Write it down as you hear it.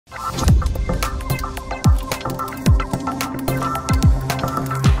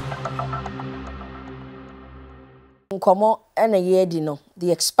Nkomo ena yedi no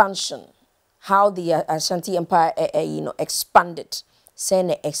the expansion, how the Ashanti Empire expanded, say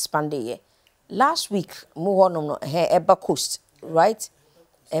na expanded ye. Last week mu honom no Eba Coast, right?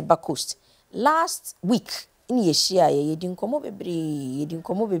 Eba Coast. Last week in yeshia ye yedi nkomo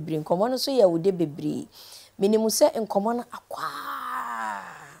bebre nkomo no so ye wode bebre. Minimu se nkomo na akwa.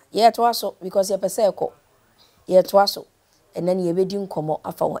 Ye to aso because ye pese eko. Ye to aso. And then ye bedi nkomo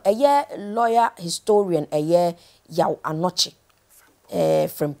afa won. Eye lawyer historian eye yaw Anokye.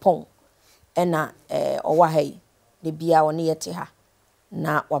 Frimpong ena owa hai de bia woni yete ha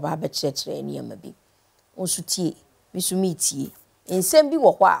na waba ba kyerɛkyerɛ nneɛma bi onso tie bisu meetie nsɛm bi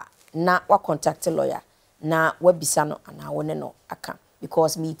wɔ hɔ a na wa contact lawyer na wabisa no ana wone no aka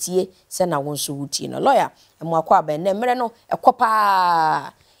because meetie sɛ na wonso wutie no lawyer emo akɔ aba na mmere no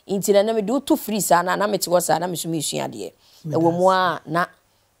ɛkɔpa intina na me do to free sa na mete wɔ sa na me so me sua de ɛwɔ mu a na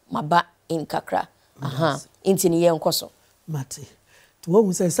maba in kakra aha intini ye nkoso mate to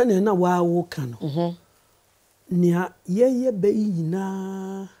wo say sane na wa wo kan no nia ye be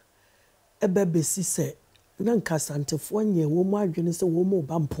yina ebe besi se na nkasantefo nye wo mu adwene se wo mu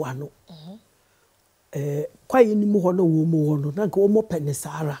ba mpoa no kwaye ni mu ho no wo mu ho no na nka wo mu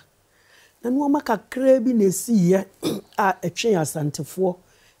penesara na no makakra bi na esiye a etwe asantefo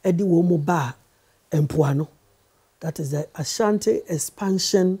edi wo mu ba mpoa no. That is the Ashanti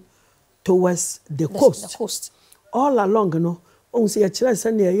expansion towards the coast. All along, you know, on say a chance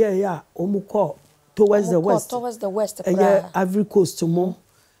and yeah, omuko towards the west. Towards the west. Yeah, every coast to more.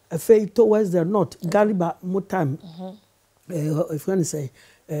 A fay towards the north. Gariba more time. If you want to say,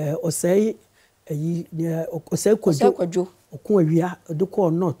 or say, or say, Kojo, or Koya, the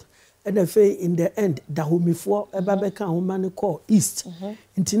call north. And a fay in the end, the home for a babeka woman call east.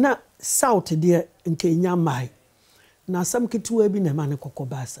 Intina south there in Kenya Mai. Na some kitu ebi na mane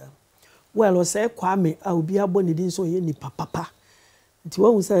kokobasa. Well, o say kwame a obi aboni din so ye ni papa. Nti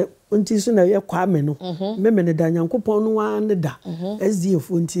wo say onti so na ye kwame no. Meme ne da Nyankopon no wa ne da. SDF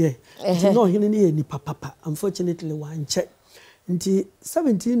onti e. Nti no hene ne ye ni papa. Unfortunately wan che. Nti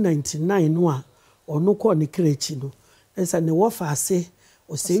 1799 no a ono ko ne krechi no. Esa ne wo fa ase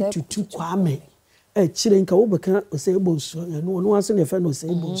o say tutu kwame. Chire nka wo beka o say bonsu. No no aso ne fa no say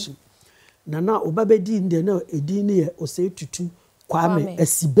bonsu. Nana obabedi inde na edi ne ye ose tutu kwame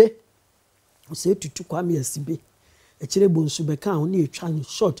asibe ose tutu kwame asibe ekire bonsu beka ho na etwa no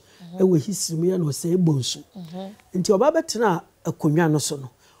short ewe hisimi ya no ose bonsu nti obabetena akonwa no so no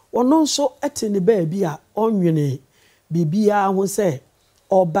ono nso ete ne ba bi a onwene bibia ho se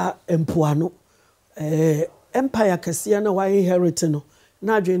oba empoa no empire kase na wa inherit no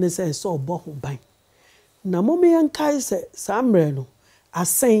na adwene se so obo ho ban na momme yankai se samre no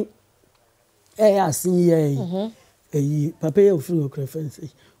asen asin ye papa ye ofuru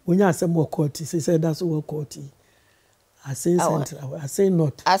okrefancy wonya asem wo court say that's wo court asin central asin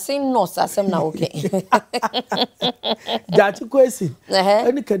not asem na okay that question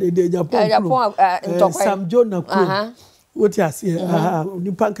any kede Japan Sam Jonah ku what you say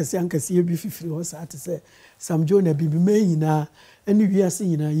ni pankasi ankasi ye bi fifiri ho sa ate say Sam Jonah bibi manyina any wiase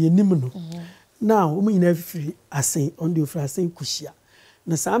nyina ye nim no now wo nyina fifiri asin on the ofra asin kushia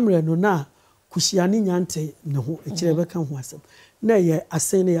na samre no na kushiani nyante ne ho ekire beka ho asem na ye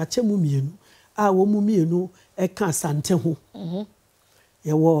asen ne ya chemu mienu a wo mu mienu e ka asante ho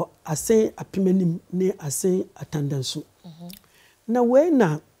ye wo asen apimanim ne asen atandanso na we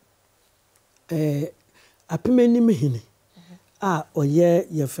na apimanim hini a oye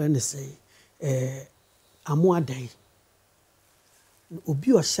ye friend say amuadan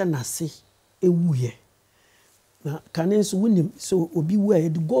obi o hye nase ewuye na kanenso wunim so obi wu a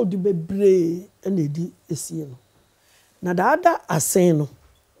the gold bebre na edi esie no na daada asen no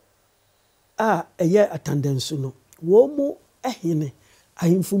a eye atandanso no wo mu ehene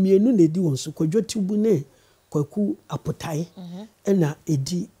ahemfo mienu na edi wonso kwadwotibu ne kwaku apotai na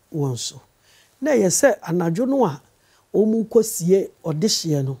edi wonso na yese anadwo no a wo mu kosie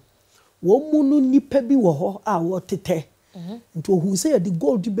odehye no wo mu no nipa bi wo ho a wo tete nti ohun se the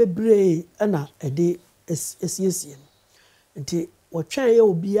gold bebre na edi esiesie nti wotwan ye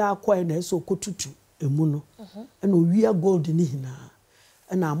obi akwa na eso kotutu emu no na owia gold ni hina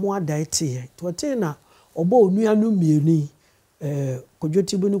na amo adai tie to te na obo onua no mieni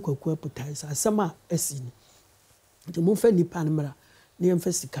kodwotibu ni kwaku aputai asama asini nti mo fa nipa nmra ne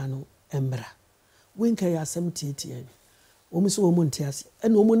yemfa sika no emra wenka ya asam tietie wo muso wo montiase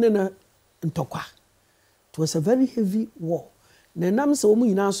na wo ne na ntokwa. It was a very heavy war na nam se wo mu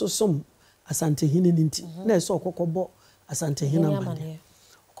nyina so som Asante hine ninti na eso kokobo Asante hina mbane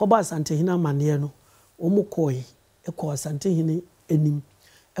koba Asante hina mane no omo koyi ekọ Asante hina enim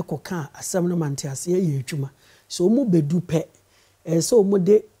ekọ ka asem no mante ase ye adwuma so omo bedu pe so omo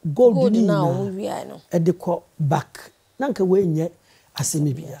de gold ni na omo wi no e de ko back nanka we nye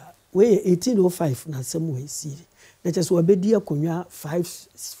asem bia we 1805 na asem we siri na cheso obedi akonwa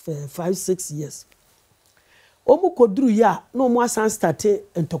 5-6 years omo koduru ya no omo asan start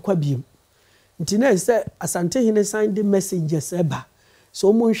entokwa biem nti na se Asante hine sign the messages eba so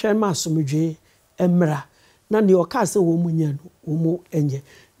omo nhwe ma asomdwe emra na ne oka se wo mu nya no omo enye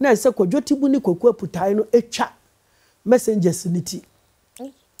na se kodwotibu ni koku aputai no etwa messengers niti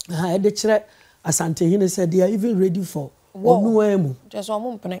ha e de kire Asante hine said they are even ready for onuwa mu just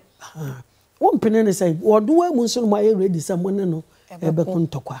omo mpene wo mpene ne say onuwa mu nso no ma ready se mo ne no ebe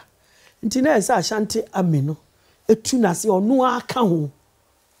kuntokwa nti na se Ashanti ami no etu na se onuwa aka ho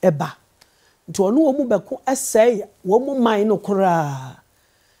eba nti onuwa mu beko esay wo mu man no kora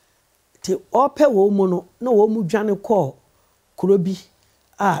ti ope wo mu no na wo mu dwane ko kurobi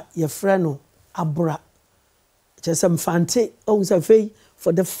a ye frɛ no abra just mfante on say fei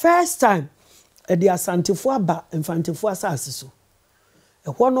for the first time the Asantefo aba mfantefo asase so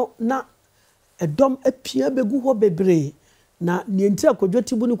ehɔ no na edom apia begu hɔ bebre na nienti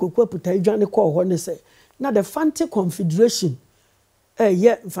akodwotibu ni kokwa putai dwane ko hɔ ne sɛ na the Fante Confederation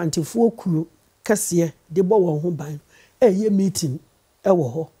ye mfantefo kuo kase de bɔ wɔn ho ban ye meeting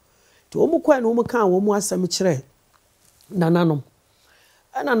wɔ hɔ to omu kwa na omu kan wo mu asɛm kyerɛ nananom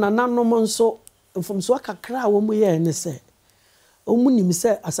ana nananom nso mfomso akakra wo mu ye ne sɛ omu nim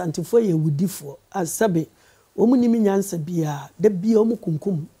sɛ Asantefo ye wudifo asabe omu nim nyansa bia da bia omu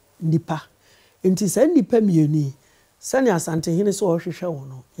kunkum nipa enti sɛ nipa mieni sɛ ne Asante hene sɛ ɔhwehwɛ wo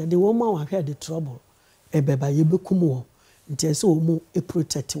no ye de wo mu ahwɛ de trouble ebeba ye bekum wo nti sɛ omu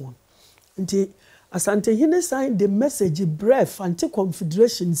protect wo nti Asante hene sign the message bref Fante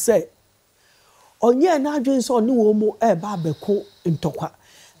Confederation say onye na adwen se oni wo mu eba abeko ntokwa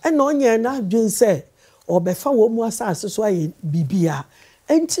ena onye na adwen se obefa wo mu asase so aye bibia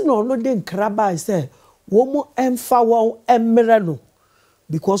enti na ono de nkraba se wo mu emfa won emre no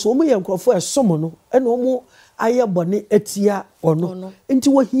because wo mu ye nkrofo esom no ena wo mu aye bone etia ono enti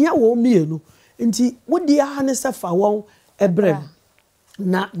wo hia wo mienu enti wodi aha ne se fa won ebrem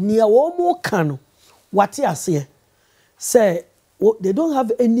na nia wo mu ka no what ase say they don't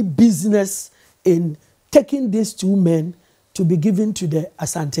have any business in taking these two men to be given to the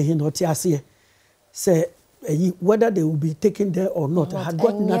Asante hine what ase say whether they will be taken there or not had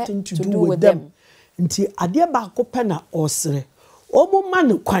got nothing to do with them nti ade ba ko pena osre omo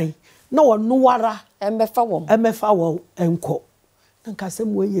man kwan na wono wara emefa won enko na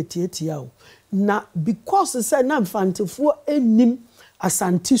kasem we yetietia o na because say na mfantefo enim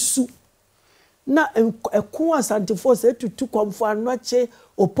Asante su na eko Asantefo say tutu komfo anoche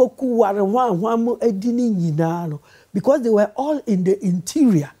opoku ware hwanhwam adini nyina no because they were all in the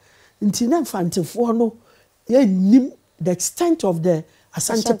interior nti na mfantefo no ye nim the extent of the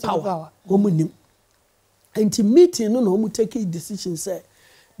Asante power omunim nti meeting no no mu take a decision say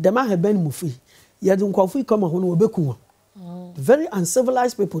dem a ben mufi ye de nkofo come ho no obeku won very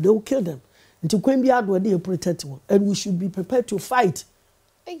uncivilized people they will kill them nti kwen bi ado dey protect one and we should be prepared to fight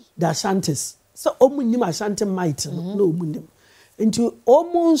the Ashantis so omunim Ashanti might no omunim nti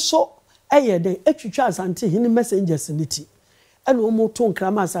omu nso eye den etwitwa Asante hini messengers niti and omu to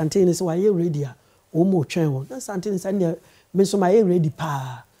nkrama Asante ni so waye ready a omu twen won Asante ni say me so my ready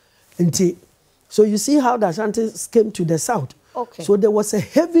pa nti so you see how the Ashantis came to the south so there was a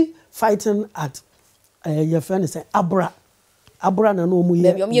heavy fighting at your friend say abra na no omu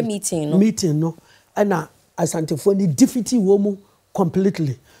ye meeting no na Asantefo ni defeat wo mu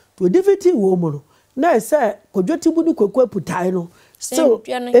completely to defeat wo mu no na say kodwotibu ni kokwa putai no still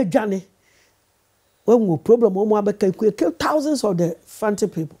edwane when we problem omu abeka kill thousands of the Fante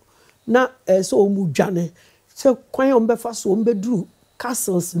people na so omu dwane say kwan ombefa so ombedru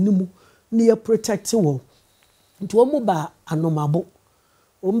castles ni mu ni ye protect wo nti omu ba anomabo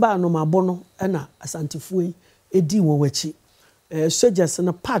no na Asantefo edi won wachi soldiers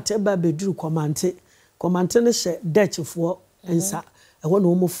na part eba bedru commande ne she Dutchfo ensa ehwo na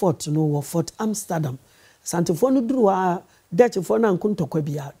omu fort no wo Fort Amsterdam Asantefo no duru a Dutchfo na nkuntokwa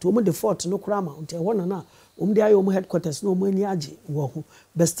bia to omu de fort no kura ma nti ehwo na omu de ayo omu headquarters no omu ani age wo ho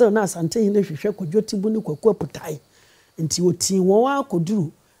but still na Asante hine hwehwe kodwotibu ni kokwa putai nti otin won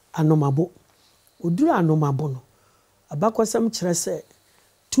akoduru anomabo oduru anomabo no abakosam kire se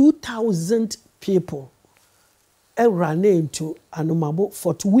 2,000 people ran into anomabo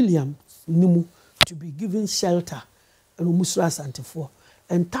Fort William nimu to be given shelter and umusra Asantefo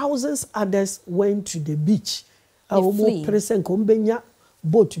and thousands others went to the beach awomo present kombenya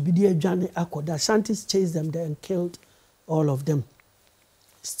boat bi di adwane akoda. Ashantis chased them there and killed all of them.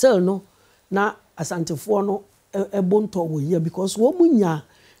 Still no na Asantefo no ebonto wo here because wo munya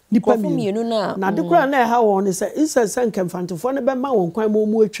nipa mienu na de kura na ha won say insense nkemfantefo ne be ma won kwan mo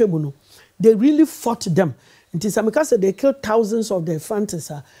mu atwemu no they really fought them. It is because they killed thousands of their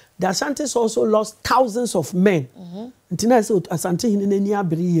fantas. The Ashantis also lost thousands of men. Nti na say Asante hini n'ani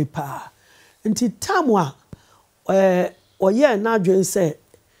abere ye pa. Nti tamwa oye na adwen say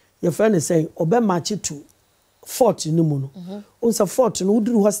your friend is saying obe match to fort no mu no. Unsa fort no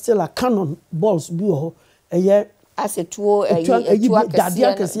uduru hostel a cannon balls bi ho eye as a tuo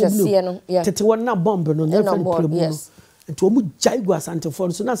akese no tete won na bomb no na fa problem no. Nti omu jaigu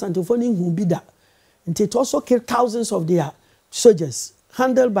Asantefo so na Asantefo ni hu bi da. And it also killed thousands of their soldiers,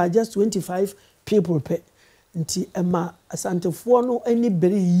 handled by just 25 people. Nti Emma Asantefo no any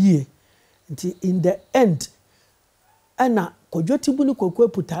very year. Nti in the end, Anna Kojoti bunu kokwe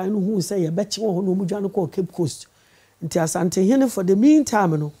putai no who say a betchi wo no mudwa no ko Cape Coast. Nti Asante hene for the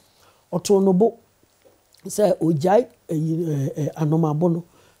meantime no otonobo say ojai anomabo no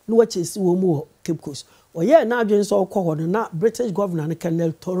wachesi wo mu Cape Coast. Oye na adwen so okọ ho na British governor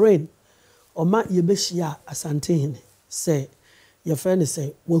Colonel Torraine Oma yebeshia Asante hene say your friend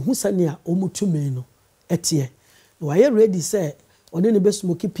say we hu sania omutume no etie no waye ready say one ne be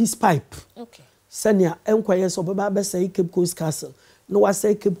smoke peace pipe okay sania enkwaye so baba be say Cape Coast Castle no wa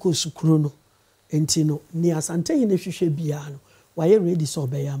say Cape Coast kuro no enti no ni Asante hene hwehwe bia no waye ready so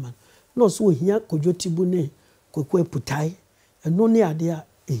be yaman no so ohia kojotibu ne kokwe putai eno ne ade a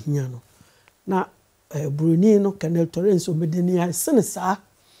ehia no na Bruni no Colonel Torraine so medeni a senesa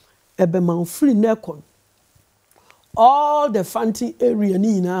Ebeman free nekon all the fancy area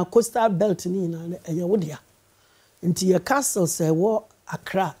ni na coastal belt ni na eye wodia nti your castle say wo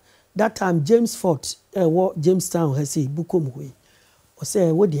Accra that time James Fort wo Jamestown ha say bukom hoi o say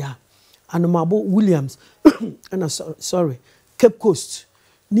wodia Anomabo Williams and sorry Cape Coast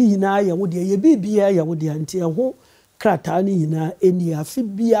ni na ye wodia ye bibia ye wodia nti ho krata ni na eni afi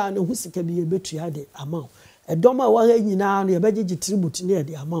bia no ho sika bi ye betua de amount edoma wa ha nyina no ye begege tribute ne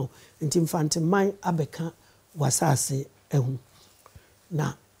de amount nti mfante man abeka wasase ehu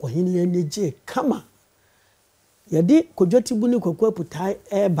na ohini eneje kama yedi kojoti ni kokwa putai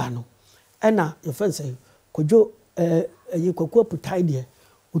eba no ena ye fense kojo ye kokwa putai de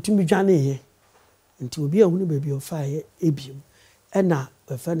otumi dwane ye nti obi ehunu bebi ofa ye ebiem ena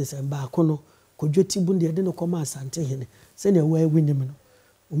ye fense ba kono kojoti de de no koma Asante hene se ne wa winim no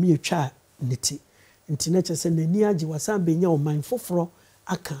omi etwa neti nti na chese nani age wasan benya oman foforo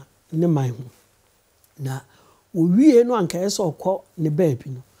aka ne man ho na owie no anka yeso okọ ne baabi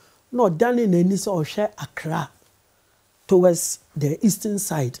no na odane nani se ohwe Accra towards the eastern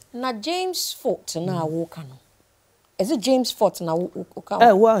side na James Fort na woka no is it James Fort na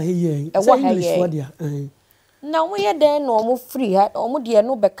woka wa here English word ya na wo ye den no mo free ha o mo de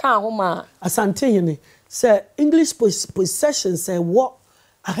no beka ho ma Asante hene say English possession say what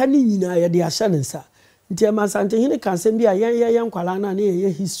ahani nyina ye de ahya nsa nti am Asante hene kan sem bia yen kwala na ye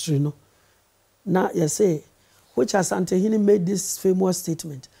history no na you say which Asante hene made this famous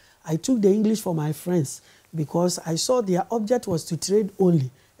statement. I took the English for my friends because I saw their object was to trade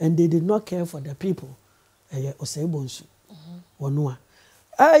only and they did not care for the people. Osebonsu. Wonua.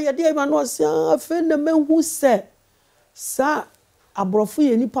 Ya dey man no say afen na men hu say sa abrofo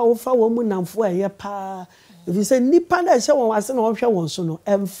ye nipa wo fa wo mu namfo eye pa. If you say nipa na hye won wase na wo hwe won so no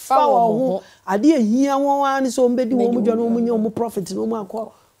emfa wo ho ade ehia won an so mbedi wo mu dwa no mu nye wo profit no mu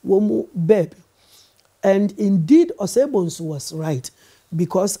akọ wo mu babe. And indeed Osebonsu was right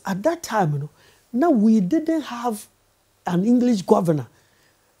because at that time no now we didn't have an English governor.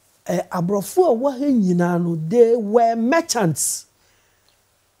 Abrofo wa ha nyina no they were merchants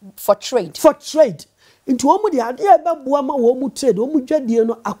for trade into omu de ade eba boa ma wo mu trade omu dwadie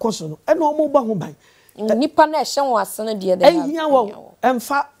no akoso no e na omu ba ho ban nipa na ehye won asene de de ehia won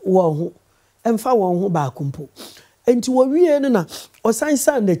emfa won ho ba kompo enti wo wie no na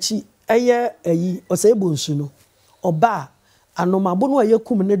osansan na chi eye ayi Osebonsu no oba anomabo no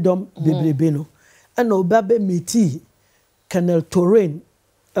ayekum ne dom bebrebe no e na oba be meti Colonel Torraine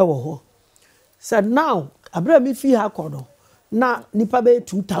ewo ho said now abra mi fi ha kodo na nipa be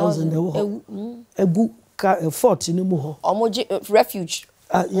 2000 ewo ho egu fort ni mu ho omoji refuge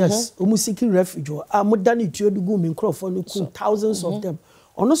yes omusiki refuge amodani tuodugu mi nkrofo no ku thousands of them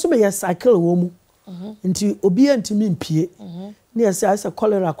ono so be cycle wo mu nti obi antimi mpie na yesa asa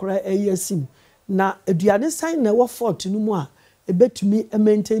cholera kora eyasim na aduane san na wo fort no mu a ebetumi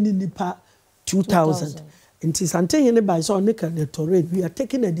maintain nipa 2000 nti Asante hene by so ne Colonel Torraine we are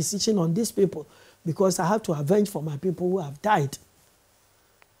taking a decision on these people because I have to avenge for my people who have died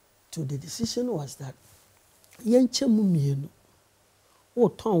So the decision was that yenche mu mienu o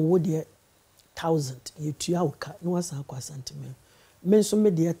ton wo de 1,000 yetua woka no wasan kwa santimem me nso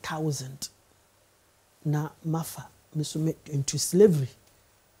me de 1,000 na mafa me so me into slavery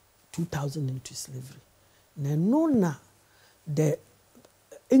 2,000 into slavery no na the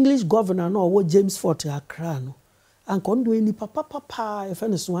English governor no wo James Fort Accra no ankondo eni papa e fe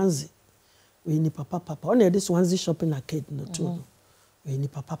ne Swansea we ni papa on e de Swansea shopping arcade no too we ni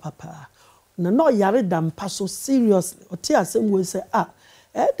papa no yare dam paso seriously oti asem we say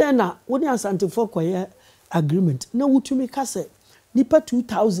then na woni Asante for kwaye agreement na wutumi ka say nipa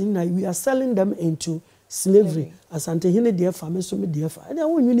 2,000 na we are selling them into slavery Asante hine de fa me so me de fa and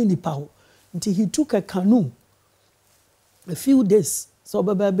wonwini nipa ho nti he took a canoe a few days so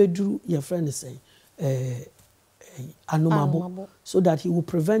baba beduru your friend say anomabo so that he will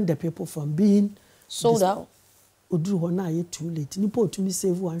prevent the people from being sold out oduru ho na ye too late nipa otumi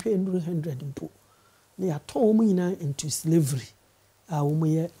save 100 mpo na ya ton mu nyina into slavery a wo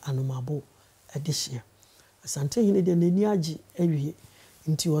ye anomabo edihye Asante hine de nani agi awie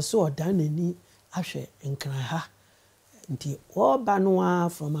nti wo so odan nani ahwe nkran ha nti oba no a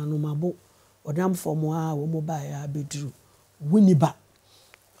from anomabo odam from a wo mo ba ya beduru winiba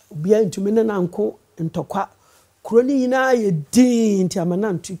bia ntumi ne nanko ntokwa kroni nyina ye din nti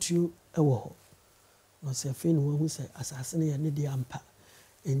amana ntutu ewo ho no se fe no hu se asase ne ye ne de ampa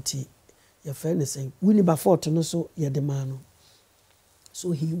nti ye fe ne se winiba fort no so ye de mano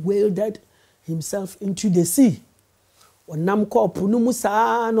so he waded himself into the sea onam ko punu mu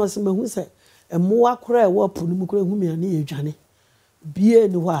saa no se mehu se emoa kora ewo punu mu kora hu me ane ye dwane bie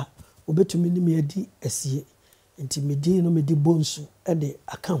ni ho a obetumi ni me adi asie nti medin no medi bonsu e de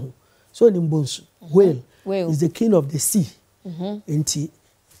aka ho so ni bonsu whale is the king of the sea nti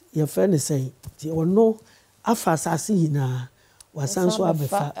your friend is saying ti ono afa asase hina wasanso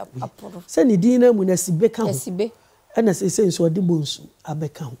abefa se ni din na mu na sibe ka ho sibe e na se so de bonsu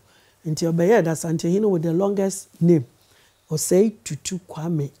abeka ho nti obeye da Asante hina with the longest name o say Tutu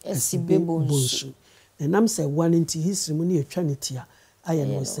Kwame Asibe bonsu and am say one into history mu na etwa ne tia aye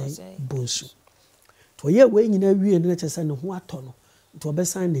no say bonsu to ye we nyina wie ne chese ne ho ato no to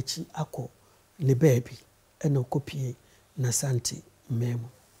obesan na chi akọ ne baabi e na kopie na Asante memo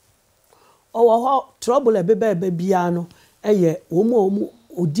owo ho trouble e beba bia no eye omu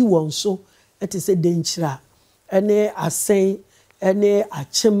odi won so etese denchira ene asen ene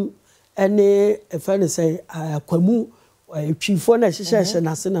achim ene efane say akwamu twifo na hyehyehye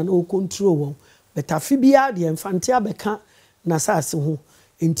na se na o control won betafi bia de mfante abeka na sase ho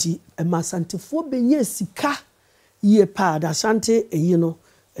enti emasantefo benye sika ye pa da Asante eyi no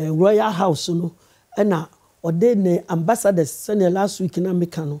royal house no na ode ne ambassadors sene last week na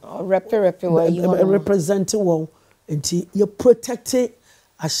meka no represent won enti ye protect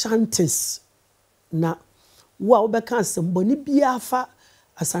Ashantis na wa obeka asemboni bia fa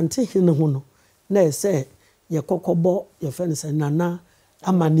Asante hene ho no na say ye kokobo ye fe ne say nana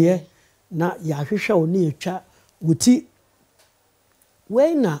amane na ya hwehwe oni etwa wuti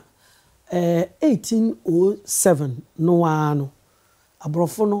we na 1807 no ano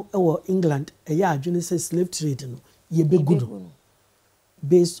abrofo no ewo England eya adwene say slave trade no ye begudo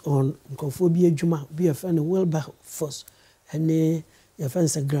based on nkofo bi adwuma bi ye fe ne Wilberforce ene ye fe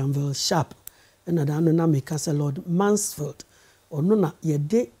say Granville Sharp ena da no na make say Lord Mansfield ono na ye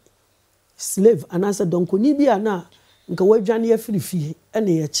de slave anasa donkoni bi ana nka wadwane ye firifie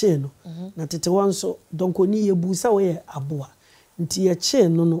ene ye che no na tete wonso donkoni ye busa we aboa nti ye che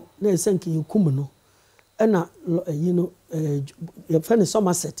no na esenke yekum no ena ye fane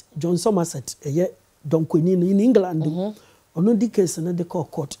Somerset John Somerset ye donkoni no in England ono di case na de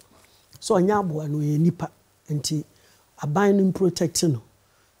court so anya aboa no ye nipa nti aban no protect no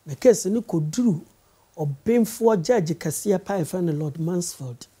na case ni koduru obemfo judge kase pa e fane Lord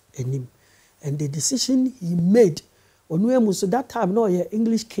Mansfield enim and the decision he made onu so that time no ye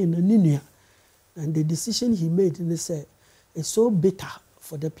English king ninua and the decision he made and say it's so bitter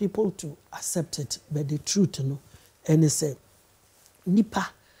for the people to accept it but the truth no and he say nipa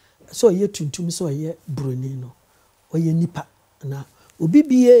so ye tuntum so ye broni no o ye nipa na obi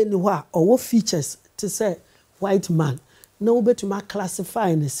biye ni ho a owo features to say white man na obetuma classify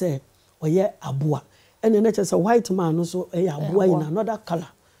and say o ye aboa and na say white man no so e aboa in another color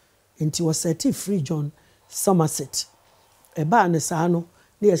nti was set free John Somerset eba ne saa no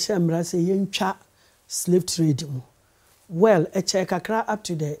na ye hemra say yentwa slave trade mu well a check kakra up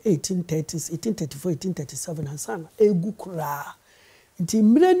to the 1830s 1834 1837 and sana egu kura nti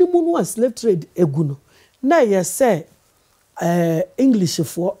mrani mu no slave trade egu no na ye say English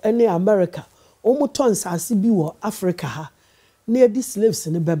for any America omo ton sase bi wo Africa ha near the slaves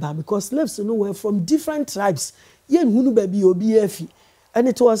in the beba, because slaves were from different tribes. Yen hunu baby obi efi, and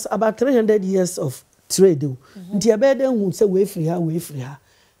it was about 300 years of trade. Nti abede hu say we free her.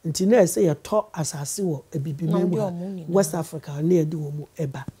 Nti na say ya to asase wo ebibi memu West Africa na edi wo mu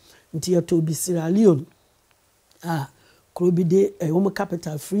eba. Nti ya to bi Sierra Leone. Krobide wo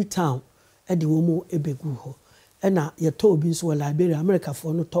capital Freetown edi wo mu ebegu ho. Ena ya to bi so Liberia, America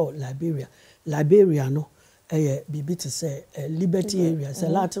for no to Liberia no bibi to say liberty area, it's a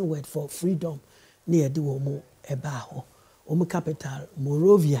Latin word for freedom near the womo ebaho. Omo capital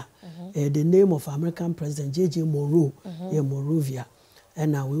Monrovia, the name of American President J.J. Monroe, Monrovia.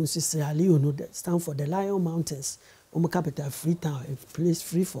 And now we will see Sierra Leone that stand for the Lion Mountains. Omo capital Freetown, a place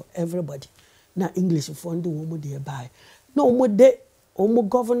free for everybody. Now English for the womo nearby. No more de omo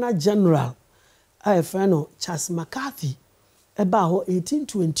Governor General, I friend Charles McCarthy, about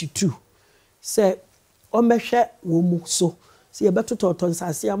 1822. Say omehwe wo mu so se ye betototo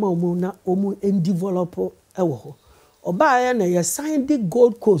nsase ama omu na omu endevelop ewo ho obaye na ye sign the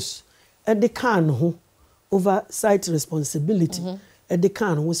Gold Coast e de kan ho oversight responsibility e de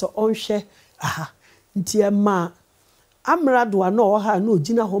kan ho so onhwe aha nti e ma amrado na o ha na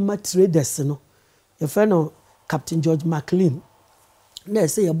ogina ho ma traders no ye fe no Captain George McLean na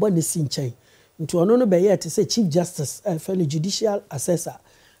say ye bone si nchen nti ono no be ye te say Chief Justice fe no judicial assessor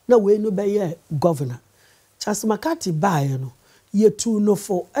na we no be ye governor Charles McCarthy bae no yetu no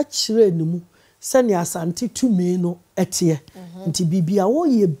for akire ne mu sene Asante tumi no etie nti bibia wo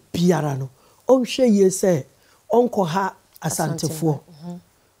ye biara no onhwe ye se onko ha Asantefo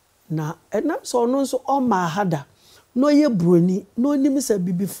na enam so no so o ma hada no ye broni no nim se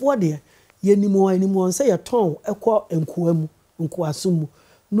bibifo de ye nim won se ye ton ekọ enkoamu nkoasomu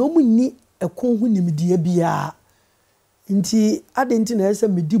no mu ni ekon hu nimdie bia nti adenti na ese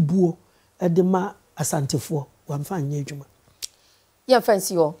medibuo edema Asantefo wamfa anya adwuma ya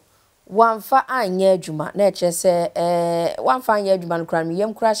fancy o wamfa anya adwuma na eche se wamfa anya adwuma no kra me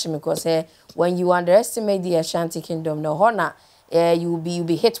yam crash because when you underestimate the Ashanti kingdom no hona you will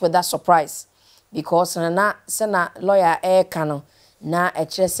be hit with that surprise because na lawyer kano na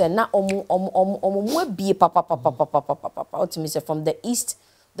eche se na omu bie papa ultimately say from the east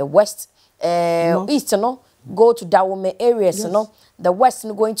the west east no go to Dawome areas no the west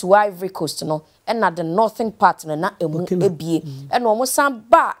no going to Ivory Coast no and at the northern part no na emu ebie and almost some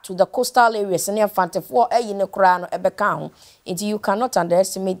back to the coastal areas and Fantefo ne kra no ebeka ho until you cannot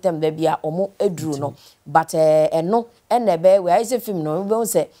underestimate them there bia omo edru no but no and ebe we is a film no we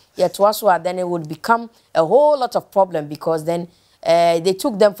say yet was then it would become a whole lot of problem because then they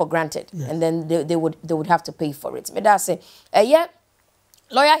took them for granted and then they would have to pay for it. Me that say yeah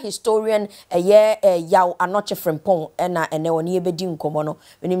lawyer historian yaw Anokye Frimpong ene woni ebedi nkomo no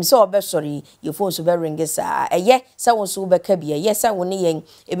menim se obesori your phone so be ring sa se won so be ka bia se woni yen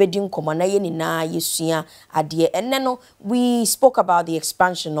ebedi nkomo na ye ni na yesua ade ene no we spoke about the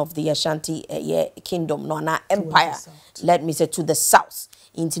expansion of the Ashanti kingdom no na empire let me say to the south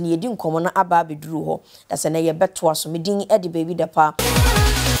intini edi nkomo na aba beduru ho that's na ye beto aso medin e de baby da pa